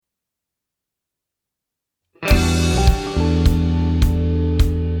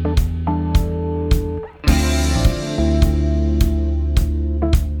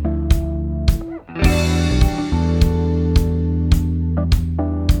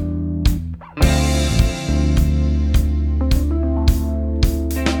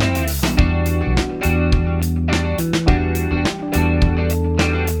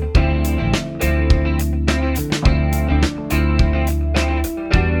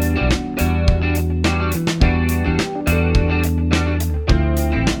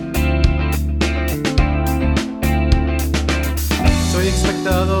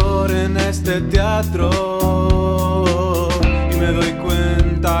teatro y me doy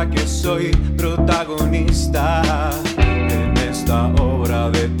cuenta que soy protagonista en esta obra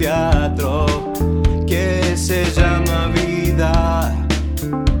de teatro que se llama vida.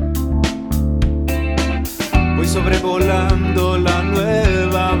 Voy sobrevolando la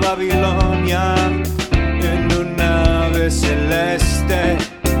nueva Babilonia en una nave celeste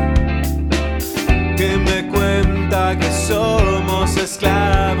que me cuenta que somos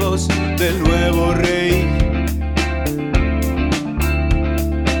esclavos del nuevo rey,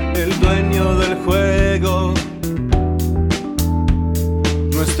 el dueño del juego,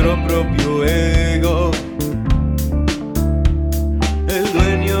 nuestro propio ego, el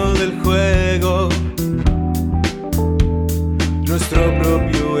dueño del juego, nuestro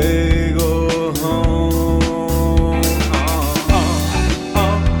propio ego.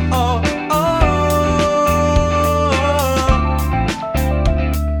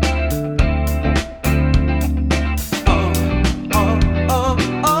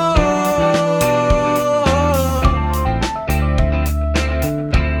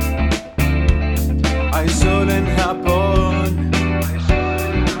 Hay sol en Japón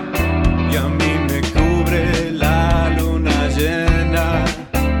y a mí me cubre la luna llena.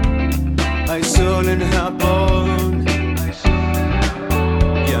 Hay sol en Japón